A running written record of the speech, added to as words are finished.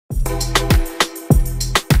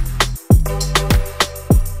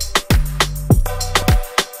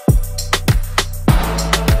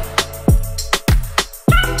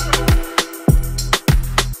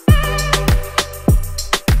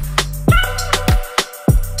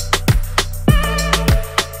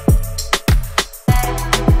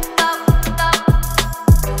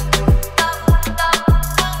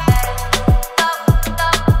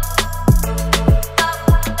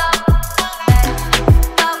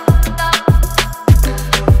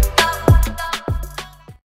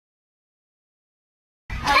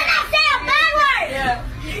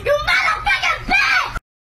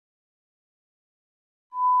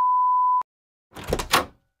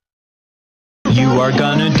You are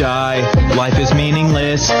gonna die. Life is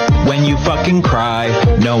meaningless when you fucking cry.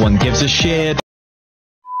 No one gives a shit.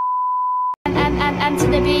 M to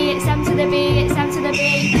the B, it's M to the B, it's M to the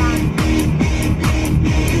B.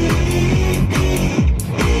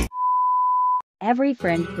 Every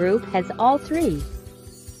friend group has all three.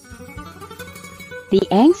 The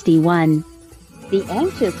angsty one, the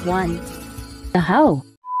anxious one, the hoe.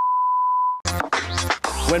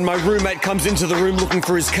 When my roommate comes into the room looking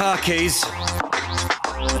for his car keys,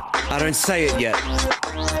 I don't say it yet.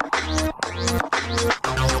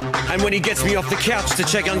 And when he gets me off the couch to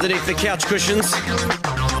check underneath the couch cushions,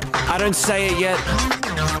 I don't say it yet.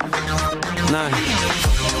 No.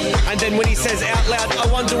 And then when he says out loud, I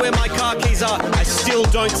wonder where my car keys are, I still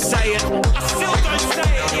don't say it. I still don't say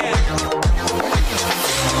it yet.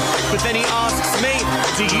 But then he asks me,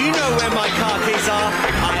 do you know where my car keys are?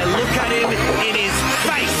 I look at him in his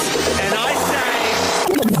face and I say,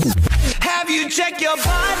 have you checked your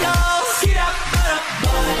vitals? Get up,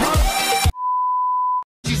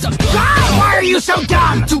 Why are you so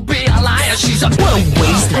dumb? To be a liar, she's a what a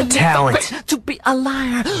waste of talent. To be a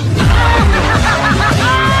liar. It's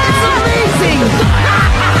amazing.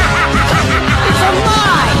 It's a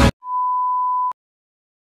lie.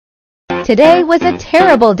 Today was a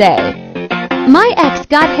terrible day. My ex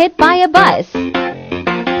got hit by a bus. And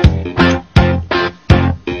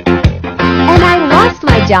I lost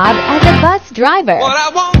my job as a bus driver. what I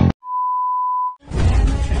want.